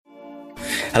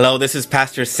Hello, this is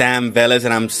Pastor Sam Velez,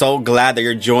 and I'm so glad that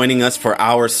you're joining us for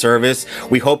our service.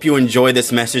 We hope you enjoy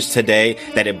this message today,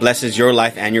 that it blesses your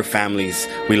life and your families.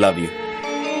 We love you.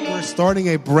 We're starting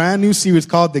a brand new series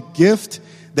called The Gift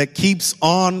That Keeps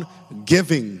On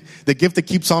Giving. The Gift That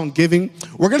Keeps On Giving.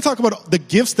 We're going to talk about the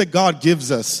gifts that God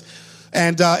gives us.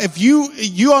 And if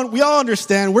we all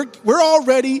understand, we're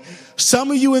already, some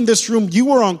of you in this room, you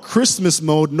were on Christmas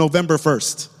mode November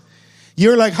 1st.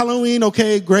 You're like, Halloween,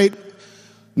 okay, great.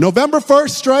 November 1st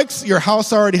strikes, your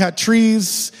house already had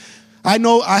trees. I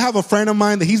know, I have a friend of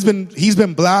mine that he's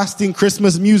been blasting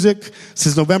Christmas music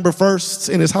since November 1st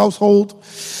in his household.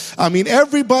 I mean,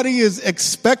 everybody is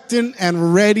expectant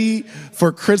and ready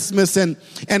for Christmas. And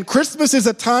Christmas is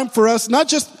a time for us, not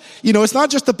just, it's not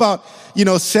just about,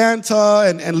 Santa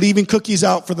and leaving cookies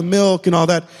out for the milk and all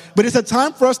that, but it's a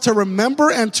time for us to remember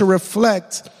and to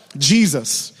reflect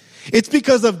Jesus. It's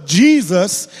because of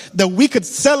Jesus that we could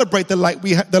celebrate the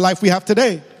life we have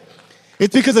today.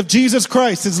 It's because of Jesus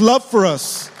Christ, His love for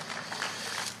us,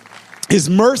 His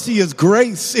mercy, His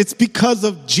grace. It's because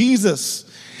of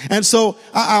Jesus. And so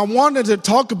I wanted to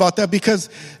talk about that because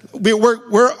I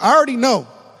already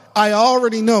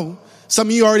know. Some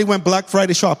of you already went Black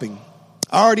Friday shopping.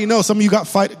 I already know some of you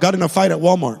got in a fight at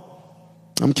Walmart.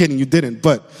 I'm kidding, you didn't.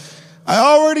 But I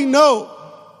already know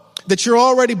that you're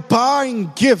already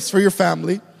buying gifts for your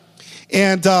family.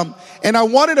 And I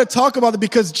wanted to talk about it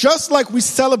because just like we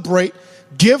celebrate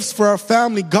gifts for our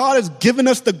family, God has given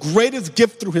us the greatest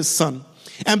gift through His Son.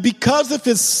 And because of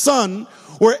His Son,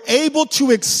 we're able to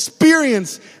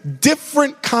experience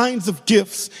different kinds of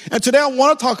gifts. And today I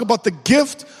want to talk about the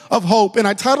gift of hope. And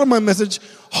I titled my message,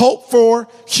 Hope for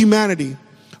Humanity.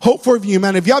 Hope for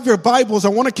Humanity. If you have your Bibles, I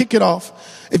want to kick it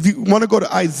off. If you want to go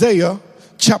to Isaiah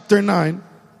chapter 9.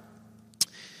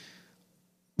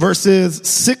 Verses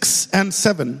 6 and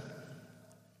 7.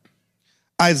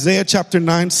 Isaiah chapter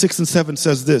 9, 6 and 7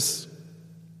 says this.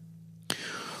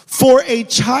 For a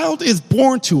child is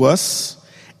born to us,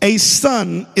 a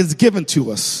son is given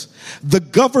to us. The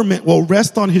government will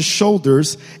rest on his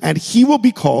shoulders, and he will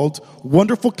be called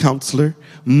Wonderful Counselor,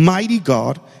 Mighty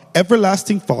God,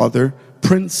 Everlasting Father,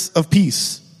 Prince of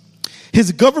Peace.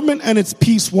 His government and its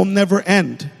peace will never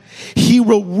end. He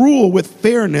will rule with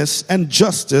fairness and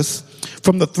justice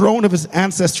from the throne of his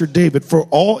ancestor David for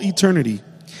all eternity.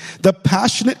 The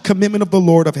passionate commitment of the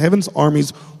Lord of heaven's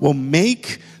armies will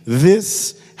make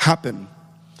this happen.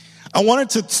 I wanted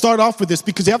to start off with this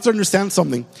because you have to understand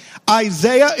something.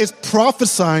 Isaiah is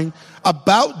prophesying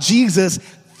about Jesus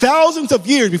thousands of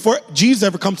years before Jesus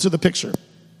ever comes to the picture.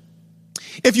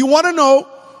 If you want to know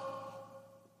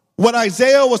what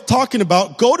Isaiah was talking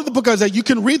about, go to the book of Isaiah. You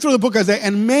can read through the book of Isaiah,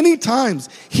 and many times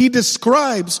he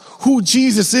describes who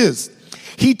Jesus is.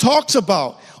 He talks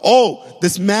about,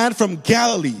 this man from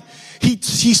Galilee. He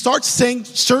starts saying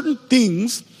certain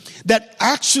things that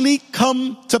actually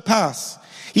come to pass.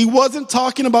 He wasn't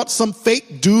talking about some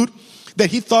fake dude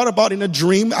that he thought about in a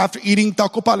dream after eating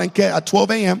taco palenque at 12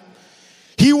 a.m.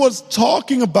 He was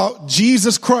talking about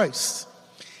Jesus Christ.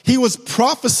 He was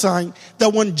prophesying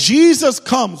that when Jesus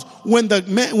comes,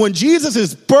 when Jesus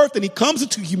is birthed and He comes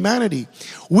into humanity,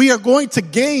 we are going to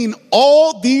gain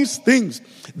all these things.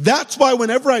 That's why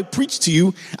whenever I preach to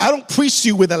you, I don't preach to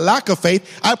you with a lack of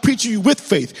faith. I preach to you with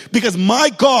faith because my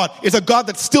God is a God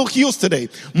that still heals today.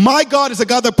 My God is a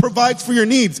God that provides for your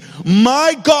needs.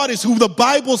 My God is who the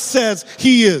Bible says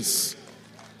He is.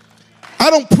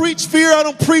 I don't preach fear. I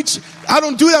don't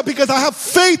do that because I have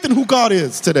faith in who God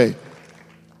is today.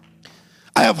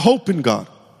 I have hope in God.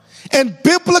 And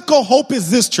biblical hope is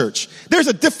this, church. There's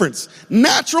a difference.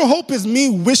 Natural hope is me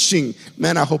wishing,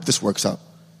 man, I hope this works out.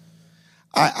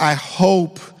 I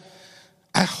hope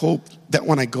that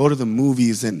when I go to the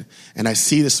movies and I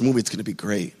see this movie, it's going to be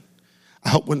great. I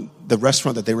hope when the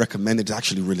restaurant that they recommended is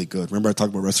actually really good. Remember I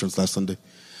talked about restaurants last Sunday?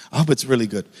 I hope it's really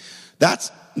good.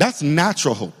 That's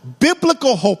natural hope.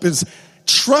 Biblical hope is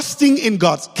trusting in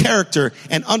God's character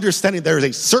and understanding there is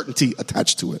a certainty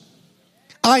attached to it.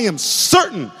 I am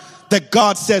certain that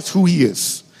God says who He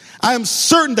is. I am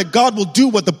certain that God will do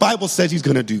what the Bible says He's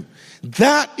going to do.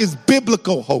 That is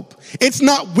biblical hope. It's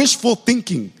not wishful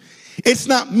thinking. It's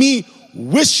not me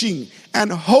wishing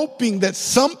and hoping that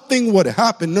something would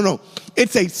happen. No.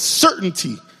 It's a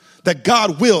certainty that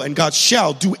God will and God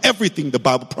shall do everything the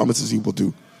Bible promises He will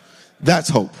do. That's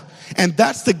hope. And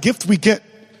that's the gift we get.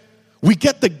 We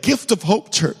get the gift of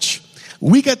hope, church.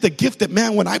 We get the gift that,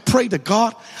 man, when I pray to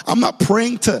God, I'm not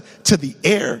praying to the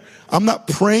air. I'm not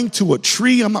praying to a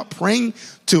tree. I'm not praying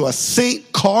to a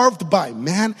saint carved by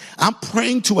man. I'm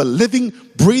praying to a living,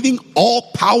 breathing,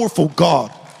 all-powerful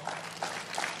God.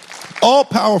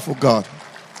 All-powerful God.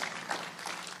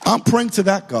 I'm praying to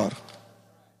that God.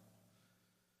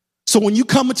 So when you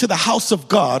come into the house of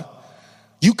God,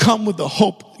 you come with a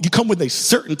hope. You come with a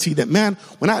certainty that, man,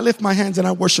 when I lift my hands and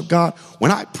I worship God, when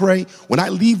I pray, when I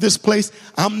leave this place,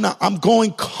 I'm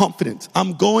going confident.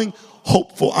 I'm going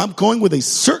hopeful. I'm going with a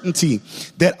certainty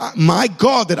that my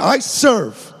God that I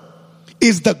serve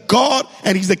is the God,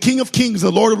 and he's the King of Kings,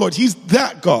 the Lord of Lords. He's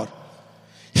that God.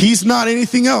 He's not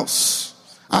anything else.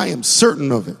 I am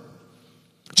certain of it.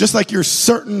 Just like you're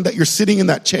certain that you're sitting in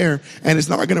that chair and it's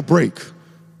not going to break.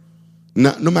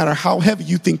 No matter how heavy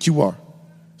you think you are,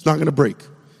 it's not going to break.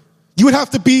 You would have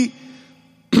to be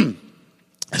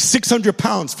 600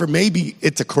 pounds for maybe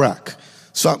it to crack.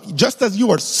 So just as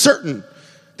you are certain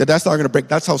that that's not going to break,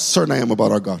 that's how certain I am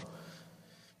about our God.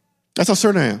 That's how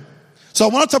certain I am. So I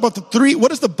want to talk about the three, what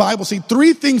does the Bible say?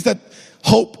 Three things that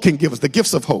hope can give us, the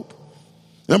gifts of hope.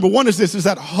 Number one is this, is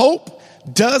that hope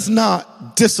does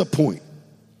not disappoint.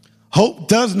 Hope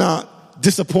does not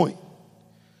disappoint.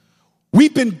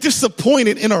 We've been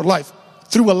disappointed in our life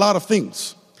through a lot of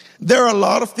things. There are a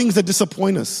lot of things that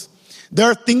disappoint us. There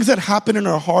are things that happen in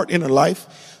our heart, in our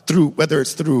life, through whether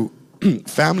it's through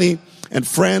family and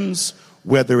friends,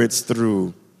 whether it's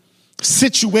through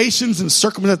situations and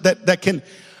circumstances that can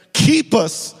keep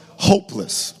us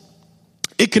hopeless.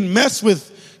 It can mess with,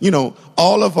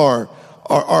 all of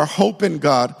our hope in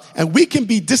God, and we can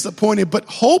be disappointed, but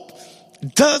hope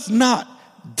does not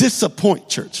disappoint,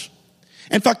 church.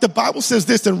 In fact, the Bible says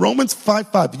this in Romans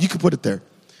 5:5. You can put it there.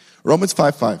 Romans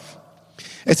 5:5.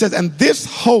 It says, and this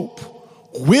hope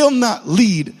will not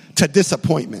lead to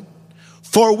disappointment,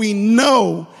 for we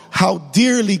know how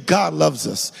dearly God loves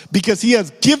us, because he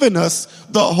has given us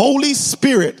the Holy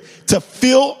Spirit to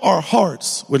fill our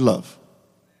hearts with love.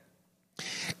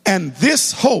 And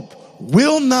this hope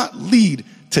will not lead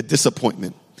to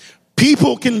disappointment.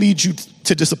 People can lead you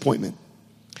to disappointment.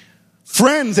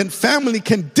 Friends and family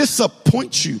can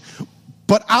disappoint you,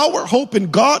 but our hope in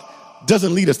God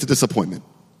doesn't lead us to disappointment.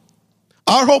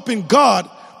 Our hope in God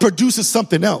produces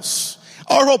something else.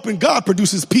 Our hope in God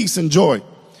produces peace and joy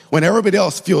when everybody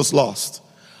else feels lost.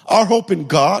 Our hope in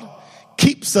God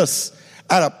keeps us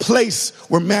at a place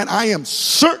where, man, I am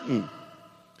certain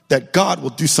that God will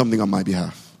do something on my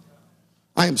behalf.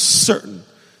 I am certain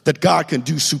that God can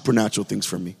do supernatural things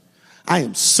for me. I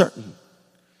am certain.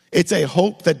 It's a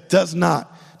hope that does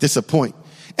not disappoint.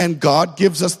 And God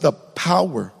gives us the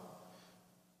power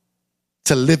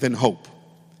to live in hope.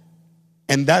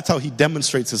 And that's how he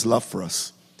demonstrates his love for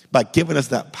us, by giving us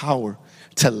that power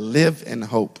to live in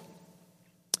hope,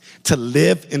 to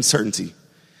live in certainty,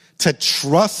 to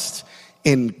trust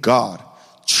in God,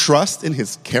 trust in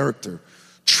his character,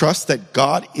 trust that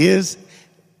God is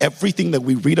everything that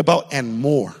we read about and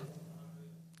more.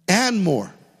 And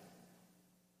more.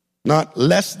 Not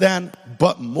less than,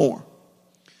 but more.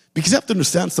 Because you have to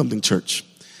understand something, church.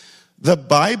 The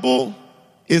Bible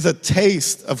is a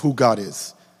taste of who God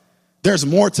is. There's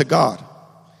more to God.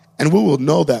 And we will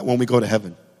know that when we go to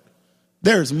heaven.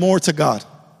 There's more to God.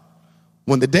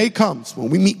 When the day comes, when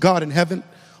we meet God in heaven,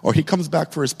 or he comes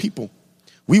back for his people,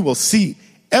 we will see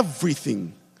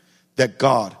everything that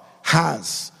God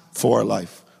has for our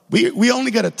life. We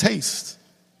only get a taste.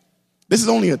 This is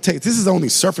only a taste. This is only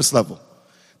surface level.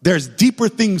 There's deeper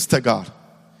things to God.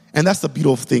 And that's the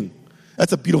beautiful thing.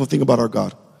 That's the beautiful thing about our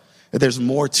God. That there's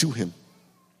more to him.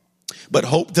 But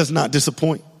hope does not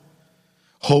disappoint.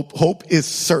 Hope is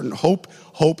certain. Hope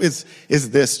is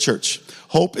this, church.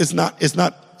 Hope is not,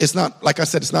 like I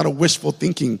said, it's not a wishful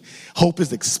thinking. Hope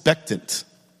is expectant.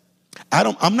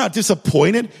 I'm not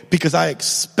disappointed because I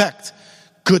expect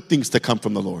good things to come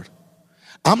from the Lord.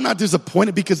 I'm not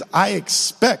disappointed because I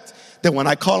expect that when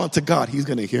I call unto God, he's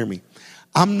going to hear me.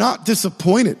 I'm not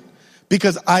disappointed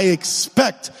because I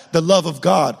expect the love of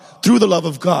God, through the love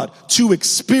of God, to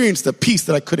experience the peace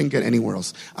that I couldn't get anywhere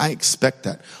else. I expect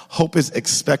that. Hope is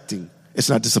expecting. It's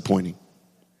not disappointing.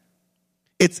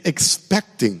 It's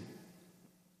expecting.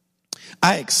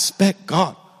 I expect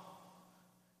God.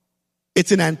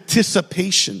 It's an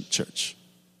anticipation, church.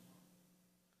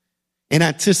 An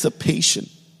anticipation.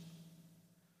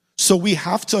 So we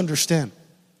have to understand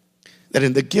that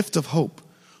in the gift of hope,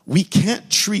 we can't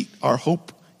treat our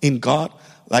hope in God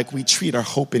like we treat our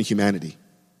hope in humanity.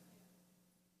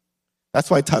 That's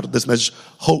why I titled this message,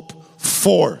 Hope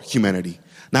for Humanity,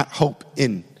 not hope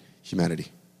in humanity.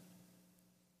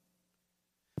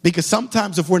 Because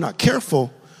sometimes if we're not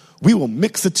careful, we will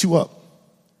mix the two up.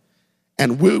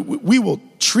 And we will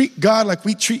treat God like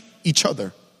we treat each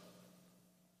other.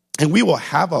 And we will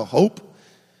have a hope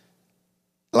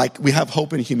like we have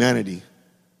hope in humanity.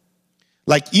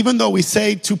 Like even though we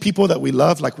say to people that we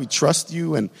love, like we trust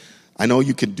you and I know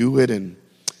you can do it and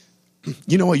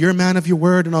you know what, you're a man of your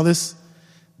word and all this.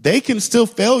 They can still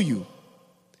fail you.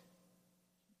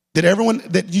 Did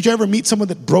you ever meet someone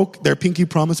that broke their pinky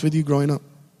promise with you growing up?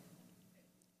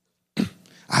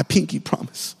 I pinky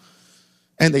promise.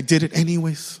 And they did it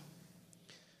anyways.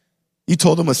 You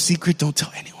told them a secret, don't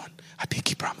tell anyone. I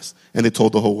pinky promise. And they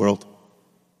told the whole world.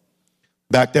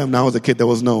 Back then, when I was a kid, there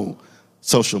was no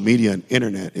social media and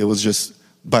internet. It was just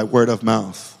by word of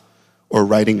mouth or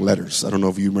writing letters. I don't know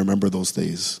if you remember those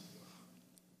days.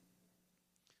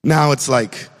 Now it's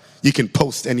like you can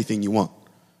post anything you want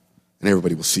and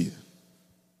everybody will see it.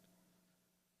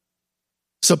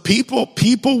 So people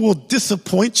will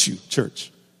disappoint you,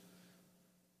 church.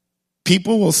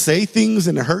 People will say things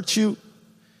and hurt you.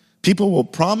 People will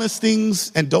promise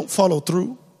things and don't follow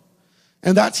through.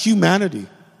 And that's humanity.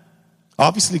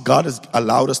 Obviously, God has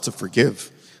allowed us to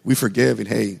forgive. We forgive and,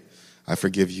 hey, I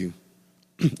forgive you.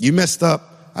 You messed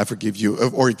up, I forgive you.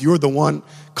 Or if you're the one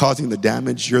causing the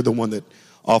damage, you're the one that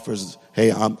offers, hey,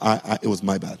 it was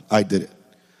my bad. I did it.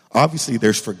 Obviously,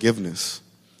 there's forgiveness.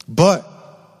 But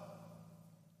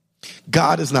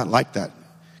God is not like that.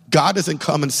 God doesn't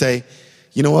come and say,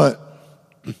 you know what?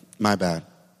 My bad.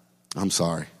 I'm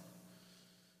sorry.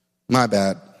 My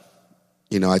bad.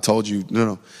 I told you.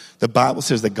 No. The Bible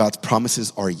says that God's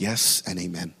promises are yes and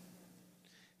amen.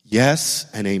 Yes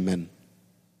and amen.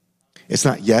 It's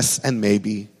not yes and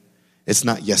maybe. It's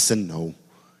not yes and no.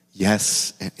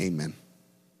 Yes and amen.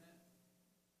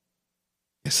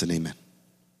 Yes and amen.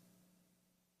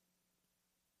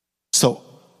 So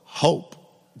hope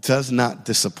does not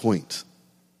disappoint.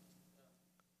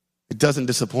 It doesn't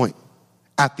disappoint.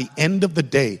 At the end of the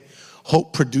day,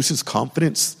 hope produces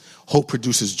confidence. Hope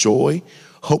produces joy.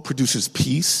 Hope produces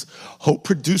peace. Hope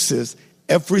produces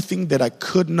everything that I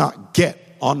could not get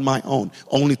on my own,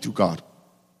 only through God.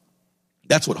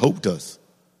 That's what hope does.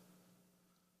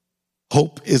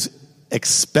 Hope is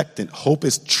expectant. Hope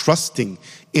is trusting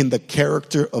in the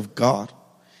character of God.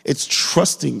 It's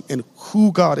trusting in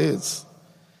who God is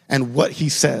and what he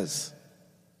says.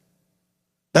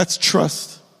 That's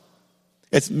trust.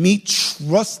 It's me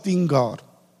trusting God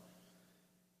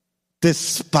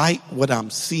despite what I'm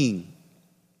seeing.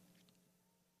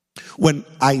 When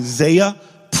Isaiah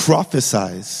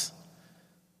prophesies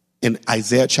in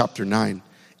Isaiah chapter 9,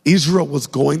 Israel was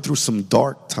going through some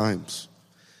dark times.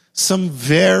 Some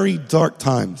very dark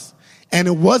times. And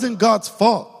it wasn't God's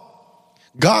fault.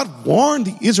 God warned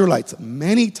the Israelites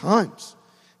many times.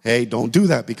 Hey, don't do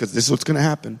that because this is what's going to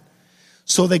happen.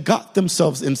 So they got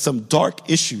themselves in some dark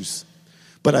issues.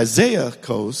 But Isaiah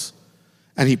goes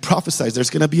and he prophesies there's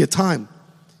going to be a time.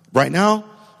 Right now,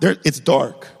 it's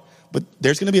dark. But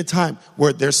there's going to be a time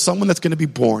where there's someone that's going to be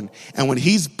born. And when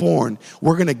he's born,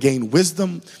 we're going to gain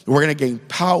wisdom. We're going to gain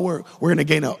power. We're going to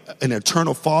gain an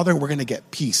eternal father. We're going to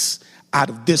get peace out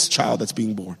of this child that's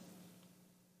being born.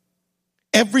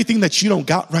 Everything that you don't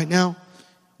got right now,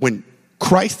 when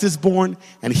Christ is born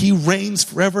and he reigns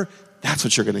forever, that's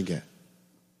what you're going to get.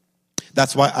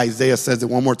 That's why Isaiah says it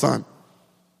one more time.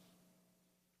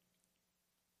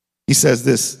 He says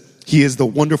this, he is the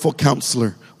wonderful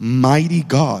counselor, mighty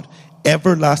God,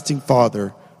 everlasting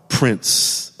Father,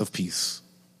 Prince of Peace.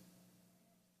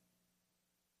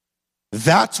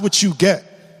 That's what you get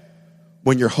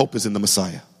when your hope is in the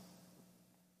Messiah,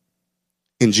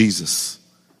 in Jesus.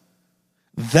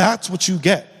 That's what you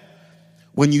get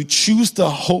when you choose to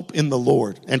hope in the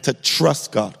Lord and to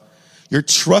trust God. You're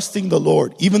trusting the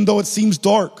Lord, even though it seems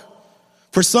dark.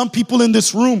 For some people in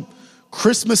this room,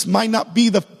 Christmas might not be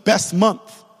the best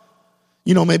month.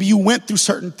 Maybe you went through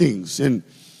certain things and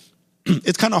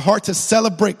it's kind of hard to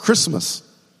celebrate Christmas.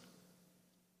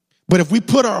 But if we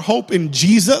put our hope in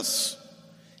Jesus,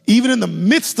 even in the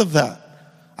midst of that,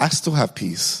 I still have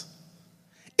peace.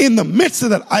 In the midst of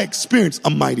that, I experience a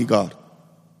mighty God.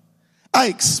 I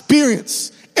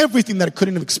experience everything that I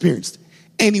couldn't have experienced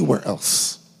anywhere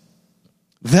else.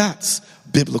 That's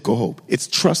biblical hope. It's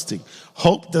trusting.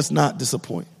 Hope does not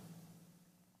disappoint.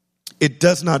 It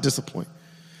does not disappoint.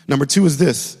 Number 2 is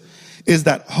this, is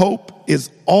that hope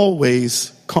is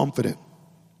always confident.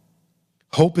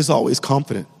 Hope is always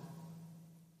confident.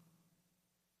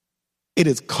 It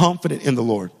is confident in the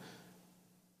Lord.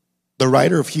 The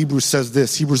writer of Hebrews says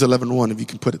this, Hebrews 11:1, if you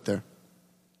can put it there.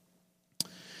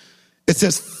 It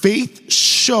says, faith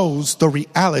shows the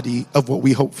reality of what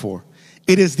we hope for.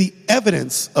 It is the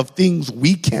evidence of things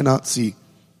we cannot see.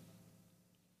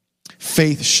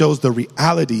 Faith shows the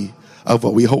reality of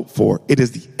what we hope for. It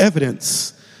is the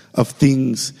evidence of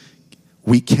things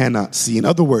we cannot see. In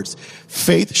other words,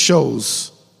 faith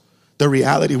shows the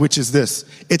reality, which is this.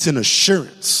 It's an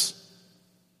assurance.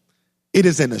 It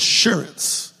is an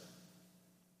assurance.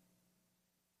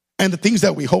 And the things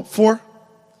that we hope for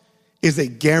is a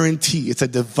guarantee. It's a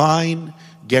divine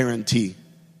guarantee.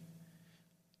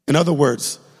 In other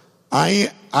words,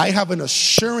 I have an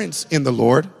assurance in the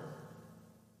Lord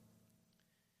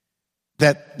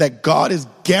that God is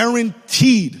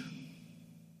guaranteed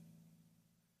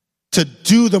to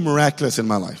do the miraculous in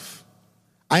my life.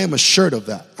 I am assured of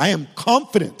that. I am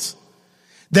confident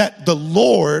that the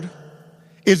Lord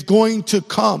is going to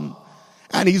come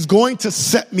and he's going to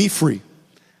set me free.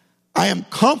 I am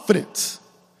confident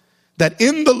that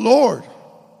in the Lord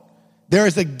there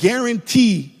is a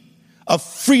guarantee of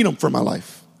freedom for my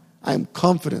life. I am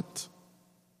confident.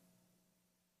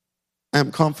 I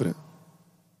am confident.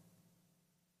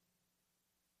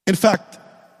 In fact,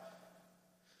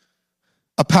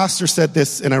 a pastor said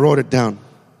this, and I wrote it down.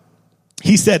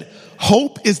 He said,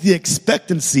 hope is the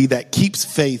expectancy that keeps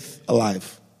faith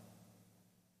alive.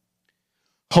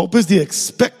 Hope is the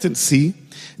expectancy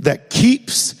that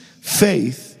keeps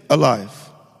faith alive.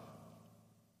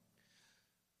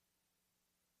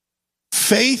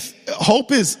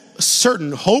 Hope is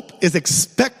certain. Hope is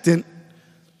expectant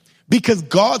because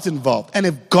God's involved. And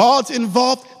if God's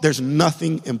involved, there's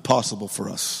nothing impossible for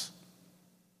us.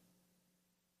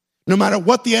 No matter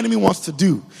what the enemy wants to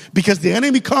do, because the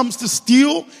enemy comes to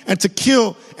steal and to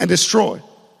kill and destroy.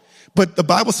 But the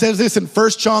Bible says this in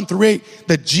 1 John 3:8,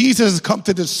 that Jesus has come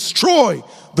to destroy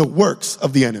the works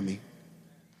of the enemy.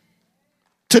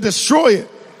 To destroy it.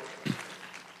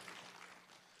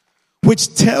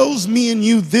 Which tells me and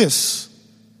you this,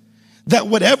 that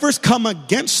whatever's come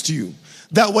against you,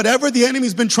 that whatever the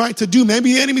enemy's been trying to do,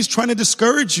 maybe the enemy's trying to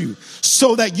discourage you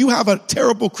so that you have a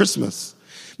terrible Christmas.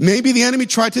 Maybe the enemy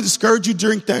tried to discourage you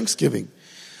during Thanksgiving.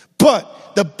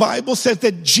 But the Bible says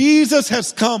that Jesus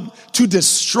has come to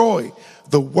destroy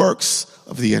the works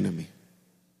of the enemy.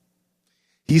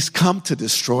 He's come to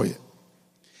destroy it.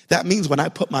 That means when I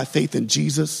put my faith in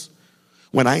Jesus,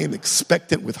 when I am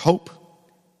expectant with hope,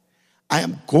 I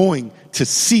am going to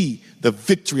see the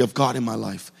victory of God in my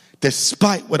life.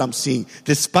 Despite what I'm seeing,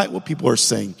 despite what people are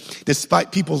saying,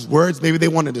 despite people's words, maybe they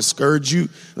want to discourage you.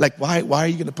 Like, why are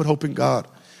you going to put hope in God?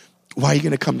 Why are you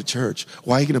going to come to church?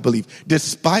 Why are you going to believe?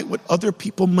 Despite what other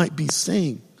people might be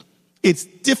saying, it's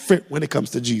different when it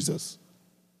comes to Jesus.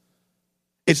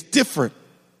 It's different.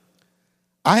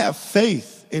 I have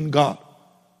faith in God.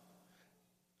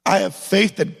 I have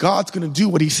faith that God's going to do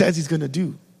what he says he's going to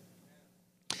do.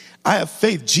 I have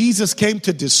faith. Jesus came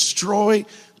to destroy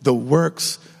the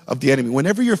works of the enemy.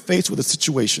 Whenever you're faced with a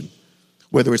situation,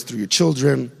 whether it's through your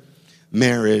children,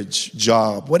 marriage,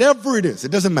 job, whatever it is,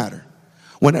 it doesn't matter.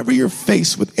 Whenever you're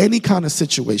faced with any kind of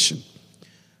situation,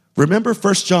 remember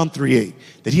 1 John 3:8,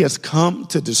 that he has come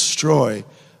to destroy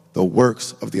the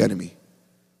works of the enemy.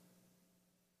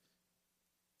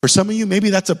 For some of you,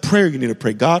 maybe that's a prayer you need to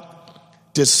pray. God,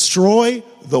 destroy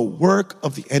the work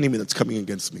of the enemy that's coming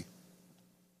against me.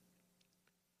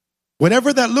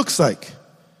 Whatever that looks like,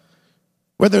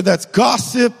 whether that's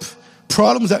gossip,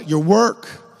 problems at your work,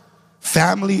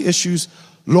 family issues,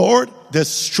 Lord,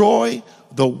 destroy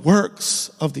the works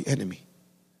of the enemy.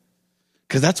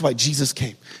 Because that's why Jesus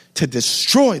came, to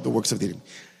destroy the works of the enemy,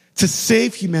 to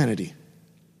save humanity,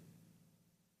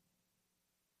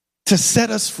 to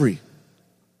set us free.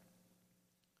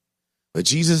 But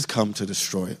Jesus has come to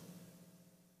destroy it.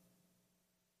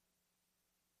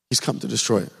 He's come to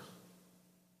destroy it.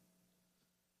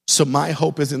 So my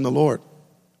hope is in the Lord.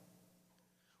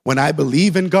 When I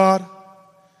believe in God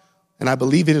and I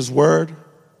believe in his word,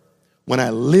 when I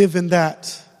live in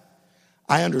that,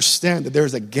 I understand that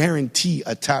there's a guarantee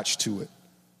attached to it.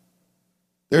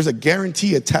 There's a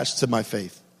guarantee attached to my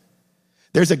faith.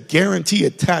 There's a guarantee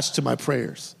attached to my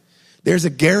prayers. There's a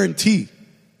guarantee.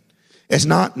 It's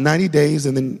not 90 days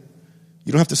and then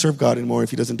you don't have to serve God anymore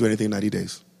if he doesn't do anything in 90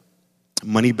 days.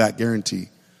 Money back guarantee.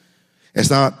 It's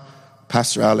not,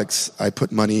 Pastor Alex, I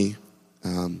put money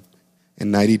in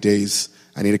 90 days.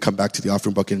 I need to come back to the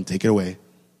offering bucket and take it away.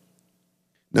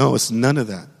 No, it's none of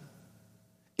that.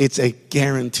 It's a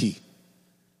guarantee.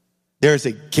 There's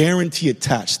a guarantee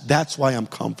attached. That's why I'm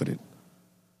confident.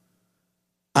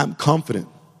 I'm confident.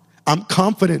 I'm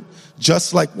confident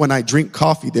just like when I drink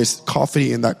coffee, there's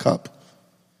coffee in that cup.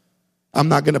 I'm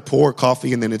not going to pour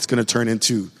coffee and then it's going to turn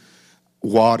into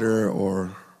water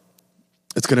or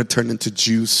it's going to turn into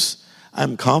juice.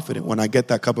 I'm confident when I get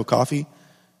that cup of coffee,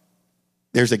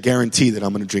 there's a guarantee that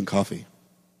I'm going to drink coffee.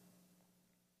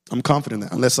 I'm confident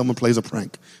that unless someone plays a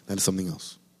prank, then it's something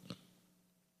else.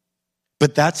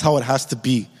 But that's how it has to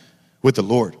be with the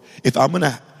Lord. If I'm going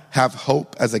to have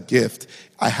hope as a gift,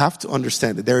 I have to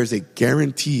understand that there is a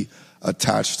guarantee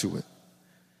attached to it.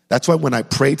 That's why when I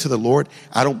pray to the Lord,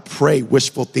 I don't pray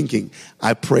wishful thinking.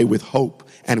 I pray with hope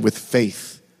and with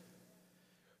faith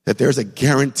that there's a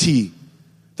guarantee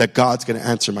that God's going to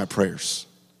answer my prayers.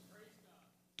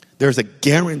 There's a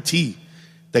guarantee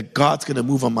that God's going to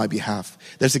move on my behalf.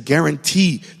 There's a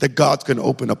guarantee that God's going to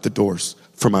open up the doors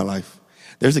for my life.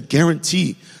 There's a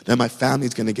guarantee that my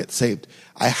family's going to get saved.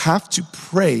 I have to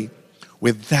pray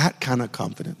with that kind of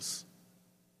confidence.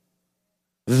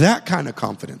 That kind of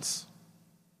confidence.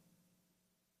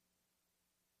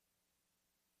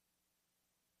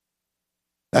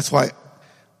 That's why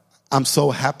I'm so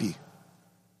happy.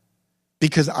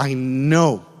 Because I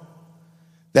know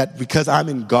that because I'm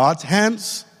in God's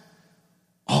hands,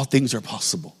 all things are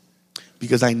possible.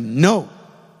 Because I know,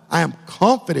 I am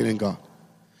confident in God.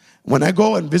 When I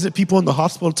go and visit people in the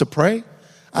hospital to pray,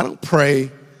 I don't pray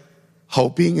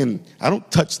hoping, and I don't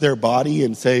touch their body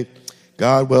and say,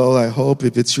 God, well, I hope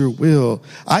if it's your will.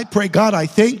 I pray, God, I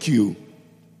thank you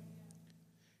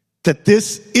that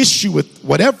this issue with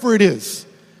whatever it is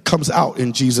comes out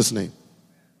in Jesus' name.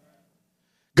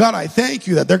 God, I thank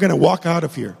you that they're going to walk out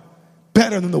of here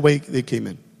better than the way they came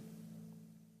in.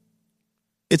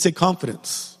 It's a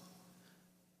confidence.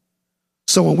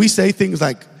 So when we say things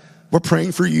like, we're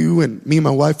praying for you, and me and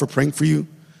my wife are praying for you,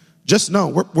 just know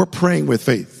we're praying with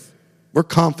faith. We're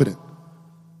confident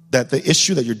that the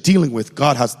issue that you're dealing with,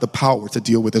 God has the power to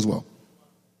deal with as well.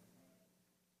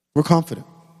 We're confident.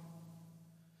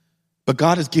 But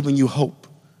God has given you hope,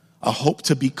 a hope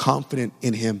to be confident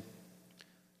in him.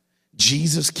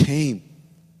 Jesus came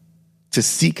to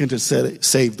seek and to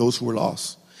save those who were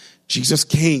lost. Jesus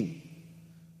came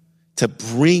to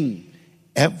bring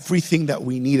everything that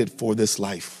we needed for this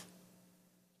life.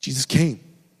 Jesus came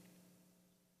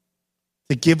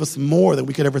to give us more than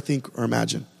we could ever think or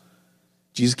imagine.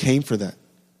 Jesus came for that.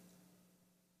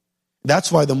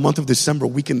 That's why the month of December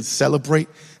we can celebrate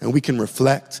and we can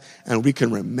reflect and we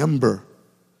can remember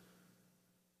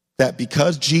that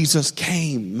because Jesus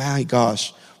came, my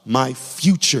gosh, my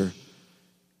future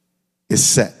is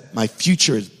set. My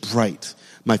future is bright.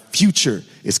 My future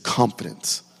is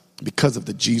confident because of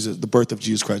the birth of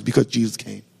Jesus Christ, because Jesus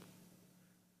came.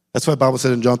 That's why the Bible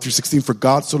said in John 3:16, for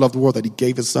God so loved the world that he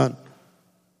gave his son.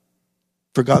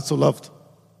 For God so loved.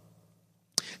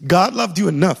 God loved you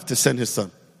enough to send his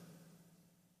son.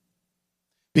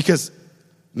 Because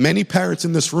many parents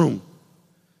in this room,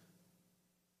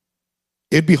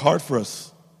 it'd be hard for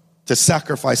us to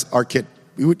sacrifice our kid.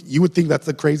 You would think that's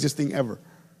the craziest thing ever.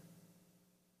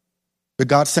 But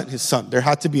God sent his son. There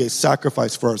had to be a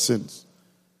sacrifice for our sins.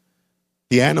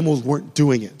 The animals weren't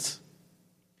doing it.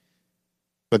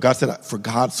 But God said, for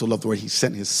God so loved the world, he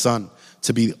sent his son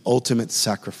to be the ultimate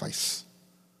sacrifice.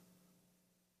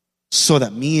 So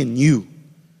that me and you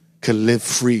can live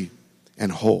free and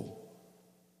whole.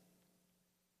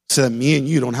 So that me and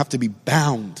you don't have to be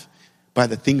bound by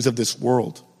the things of this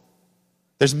world.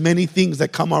 There's many things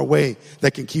that come our way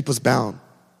that can keep us bound.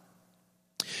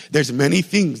 There's many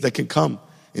things that can come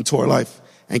into our life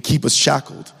and keep us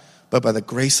shackled. But by the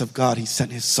grace of God, he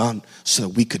sent his son so that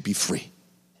we could be free.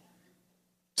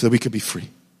 So that we could be free.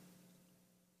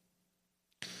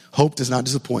 Hope does not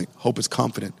disappoint. Hope is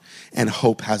confident. And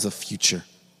hope has a future.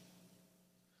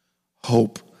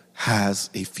 Hope has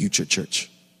a future, church.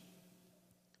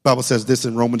 The Bible says this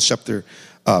in Romans chapter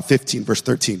 15, verse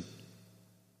 13.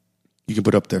 You can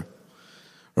put it up there.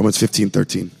 Romans 15,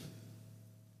 13.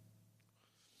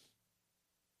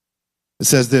 It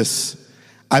says this,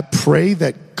 I pray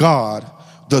that God,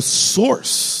 the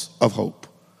source of hope,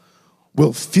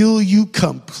 will fill you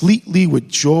completely with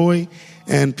joy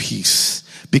and peace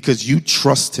because you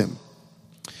trust him.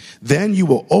 Then you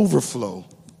will overflow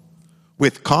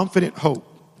with confident hope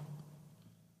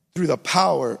through the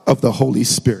power of the Holy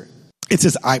Spirit. It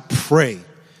says, I pray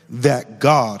that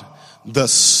God, the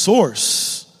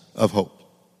source of hope,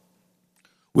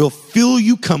 will fill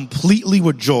you completely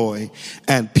with joy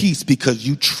and peace because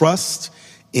you trust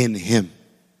in him.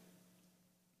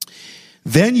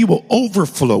 Then you will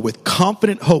overflow with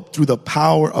confident hope through the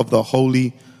power of the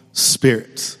Holy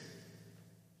Spirit.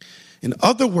 In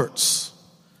other words,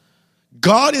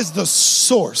 God is the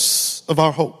source of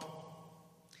our hope.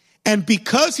 And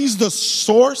because he's the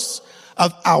source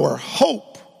of our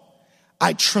hope,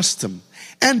 I trust him.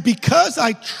 And because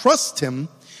I trust him,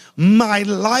 my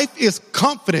life is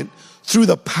confident through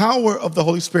the power of the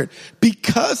Holy Spirit.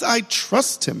 Because I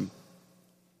trust him,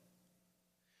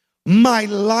 my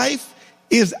life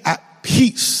is at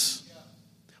peace.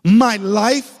 My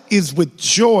life is with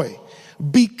joy.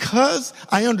 Because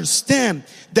I understand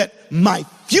that my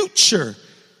future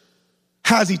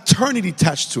has eternity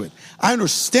attached to it. I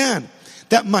understand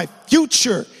that my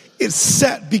future is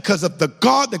set because of the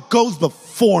God that goes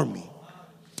before me.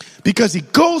 Because he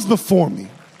goes before me.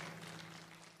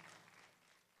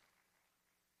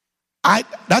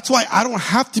 That's why I don't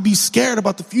have to be scared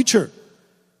about the future.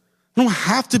 I don't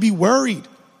have to be worried.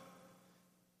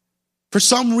 For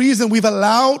some reason, we've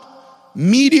allowed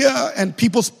media and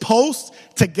people's posts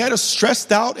to get us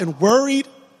stressed out and worried.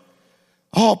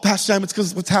 Oh, Pastor Sam, it's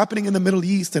because of what's happening in the Middle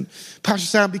East. And Pastor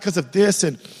Sam, because of this.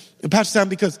 And Pastor Sam,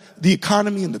 because the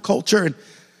economy and the culture. And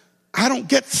I don't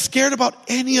get scared about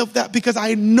any of that because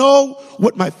I know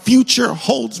what my future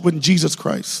holds with Jesus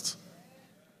Christ.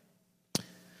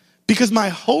 Because my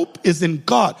hope is in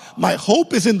God. My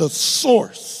hope is in the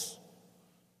source.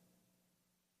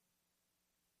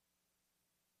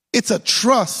 It's a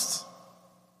trust.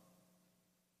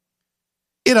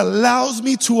 It allows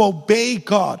me to obey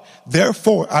God.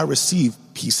 Therefore, I receive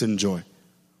peace and joy.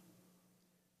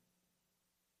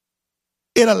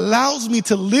 It allows me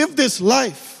to live this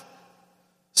life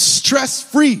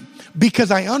stress-free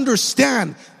because I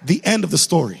understand the end of the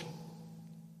story.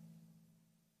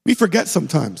 We forget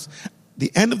sometimes.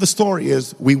 The end of the story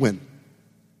is we win.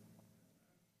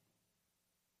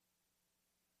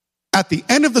 At the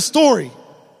end of the story,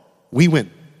 we win.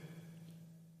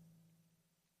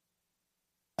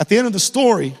 At the end of the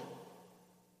story,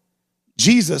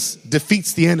 Jesus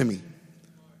defeats the enemy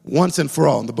once and for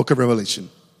all in the book of Revelation.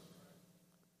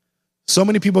 So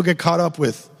many people get caught up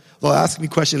with, they'll ask me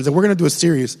questions, and we're going to do a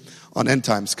series on end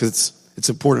times because it's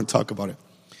important to talk about it.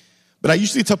 But I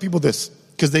usually tell people this,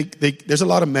 because there's a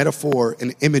lot of metaphor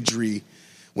and imagery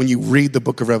when you read the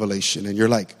book of Revelation, and you're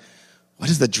like, what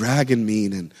does the dragon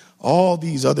mean? And all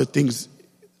these other things.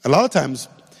 A lot of times,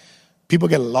 people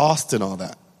get lost in all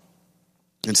that.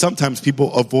 And sometimes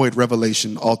people avoid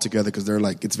Revelation altogether because they're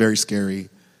like, it's very scary.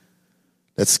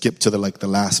 Let's skip to the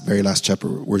very last chapter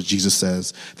where Jesus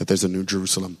says that there's a new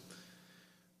Jerusalem.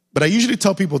 But I usually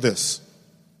tell people this.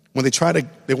 When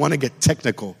they want to get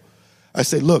technical, I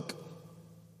say, look,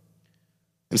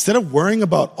 instead of worrying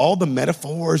about all the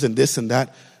metaphors and this and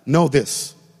that, know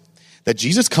this, that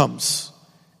Jesus comes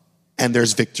and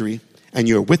there's victory and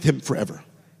you're with him forever.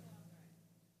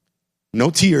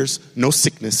 No tears, no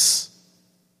sickness.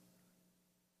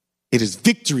 It is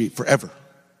victory forever.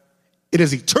 It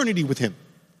is eternity with him.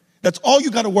 That's all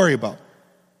you got to worry about.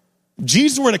 If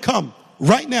Jesus were to come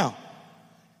right now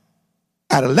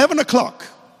at 11 o'clock,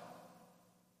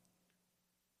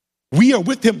 we are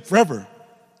with him forever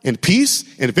in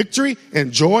peace, in victory,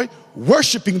 in joy,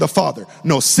 worshiping the Father.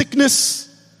 No sickness,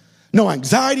 no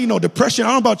anxiety, no depression. I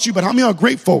don't know about you, but how many are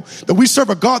grateful that we serve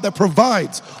a God that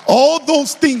provides all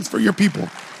those things for your people?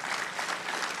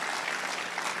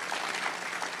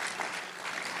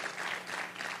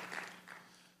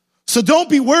 So don't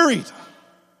be worried.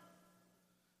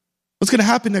 What's going to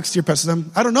happen next year, Pastor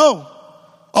Sam? I don't know.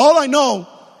 All I know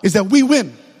is that we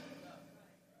win.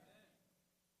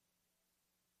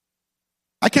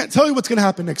 I can't tell you what's going to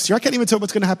happen next year. I can't even tell you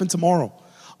what's going to happen tomorrow.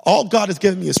 All God has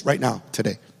given me is right now,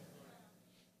 today.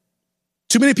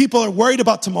 Too many people are worried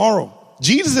about tomorrow.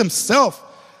 Jesus himself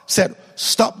said,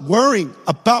 stop worrying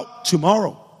about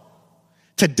tomorrow.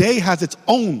 Today has its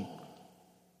own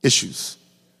issues.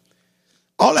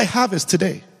 All I have is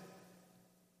today.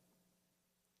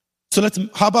 So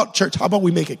how about church? How about we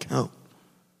make it count?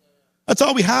 That's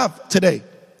all we have today.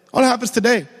 All I have is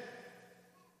today.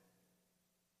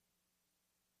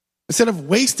 Instead of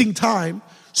wasting time,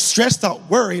 stressed out,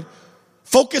 worried,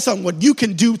 focus on what you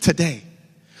can do today.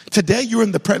 Today you're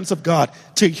in the presence of God.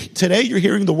 Today you're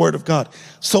hearing the word of God.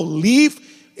 So leave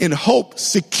in hope,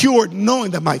 secured,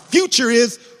 knowing that my future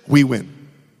is we win.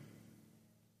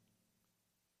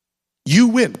 You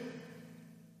win.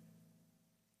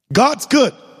 God's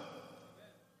good.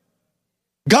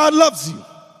 God loves you.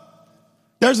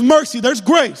 There's mercy, there's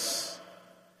grace.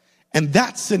 And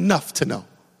that's enough to know.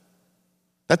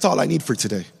 That's all I need for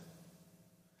today.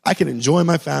 I can enjoy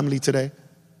my family today.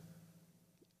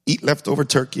 Eat leftover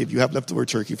turkey if you have leftover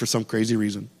turkey for some crazy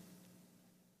reason.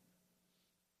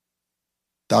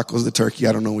 Tacos de turkey,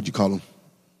 I don't know what you call them.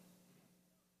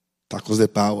 Tacos de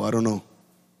pavo, I don't know.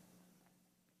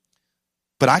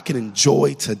 But I can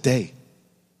enjoy today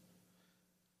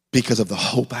because of the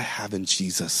hope I have in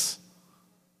Jesus.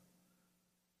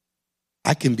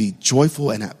 I can be joyful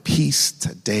and at peace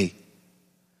today.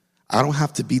 I don't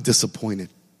have to be disappointed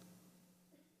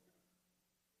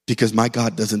because my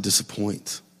God doesn't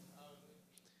disappoint.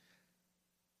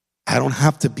 I don't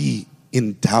have to be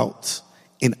in doubt,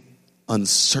 in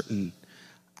uncertain.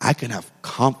 I can have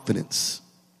confidence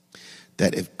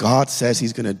that if God says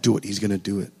he's going to do it, he's going to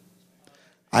do it.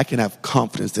 I can have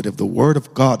confidence that if the word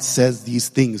of God says these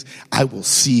things, I will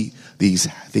see these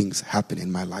things happen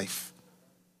in my life.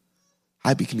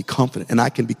 I can be confident, and I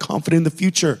can be confident in the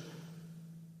future.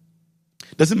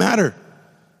 Doesn't matter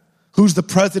who's the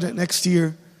president next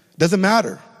year. Doesn't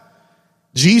matter.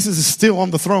 Jesus is still on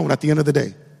the throne at the end of the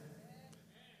day.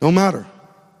 Don't matter.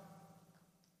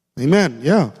 Amen.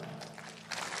 Yeah.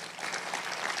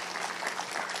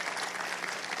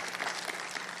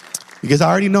 Because I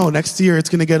already know next year it's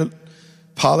going to get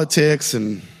politics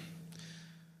and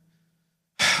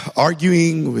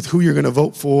arguing with who you're going to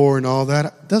vote for and all that.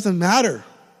 It doesn't matter.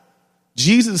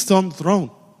 Jesus is still on the throne.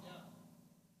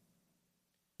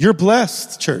 You're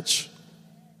blessed, church.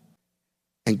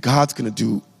 And God's going to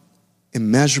do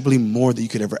immeasurably more than you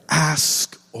could ever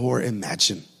ask or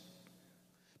imagine.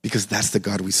 Because that's the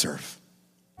God we serve.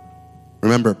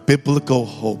 Remember, biblical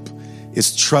hope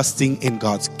is trusting in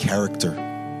God's character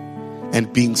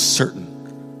and being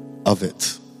certain of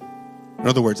it. In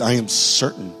other words, I am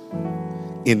certain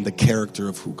in the character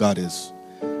of who God is.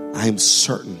 I am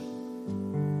certain.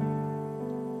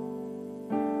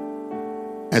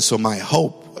 And so my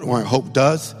hope, what my hope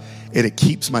does, it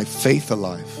keeps my faith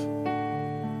alive.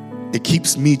 It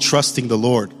keeps me trusting the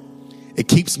Lord. It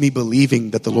keeps me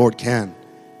believing that the Lord can.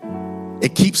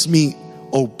 It keeps me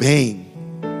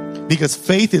obeying. Because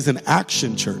faith is an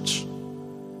action, church.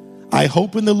 I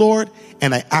hope in the Lord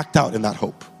and I act out in that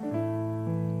hope.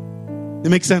 It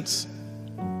makes sense?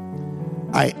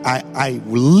 I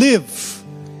live,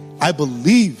 I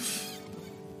believe,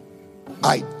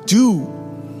 I do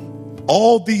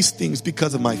all these things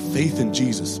because of my faith in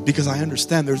Jesus. Because I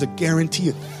understand there's a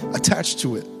guarantee attached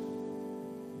to it.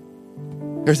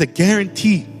 There's a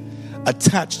guarantee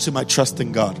attached to my trust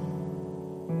in God.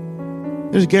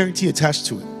 There's a guarantee attached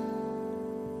to it.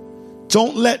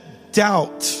 Don't let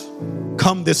doubt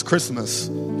come this Christmas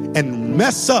and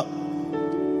mess up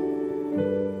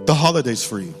the holidays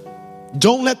for you.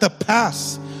 Don't let the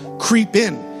past creep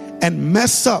in and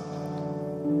mess up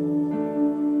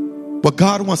what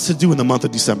God wants to do in the month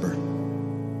of December.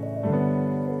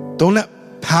 Don't let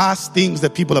past things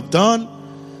that people have done,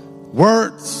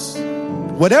 words,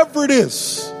 whatever it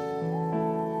is,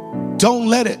 don't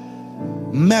let it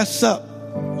mess up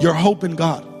your hope in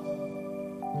God.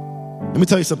 Let me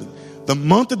tell you something. The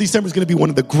month of December is going to be one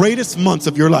of the greatest months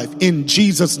of your life in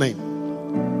Jesus' name.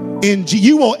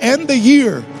 You will end the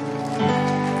year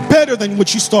better than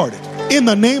what you started in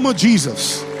the name of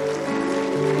Jesus.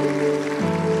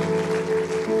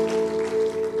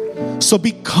 So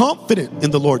be confident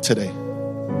in the Lord today.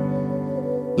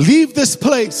 Leave this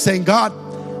place saying, God,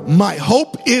 my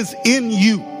hope is in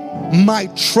you. My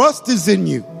trust is in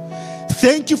you.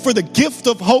 Thank you for the gift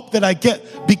of hope that I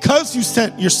get because you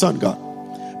sent your son, God.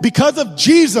 Because of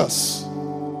Jesus,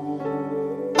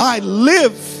 I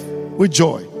live with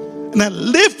joy and I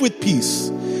live with peace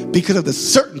because of the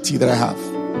certainty that I have.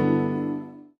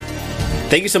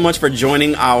 Thank you so much for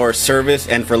joining our service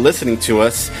and for listening to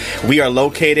us. We are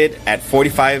located at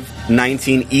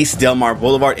 4519 East Del Mar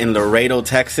Boulevard in Laredo,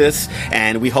 Texas,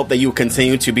 and we hope that you will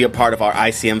continue to be a part of our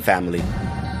ICM family.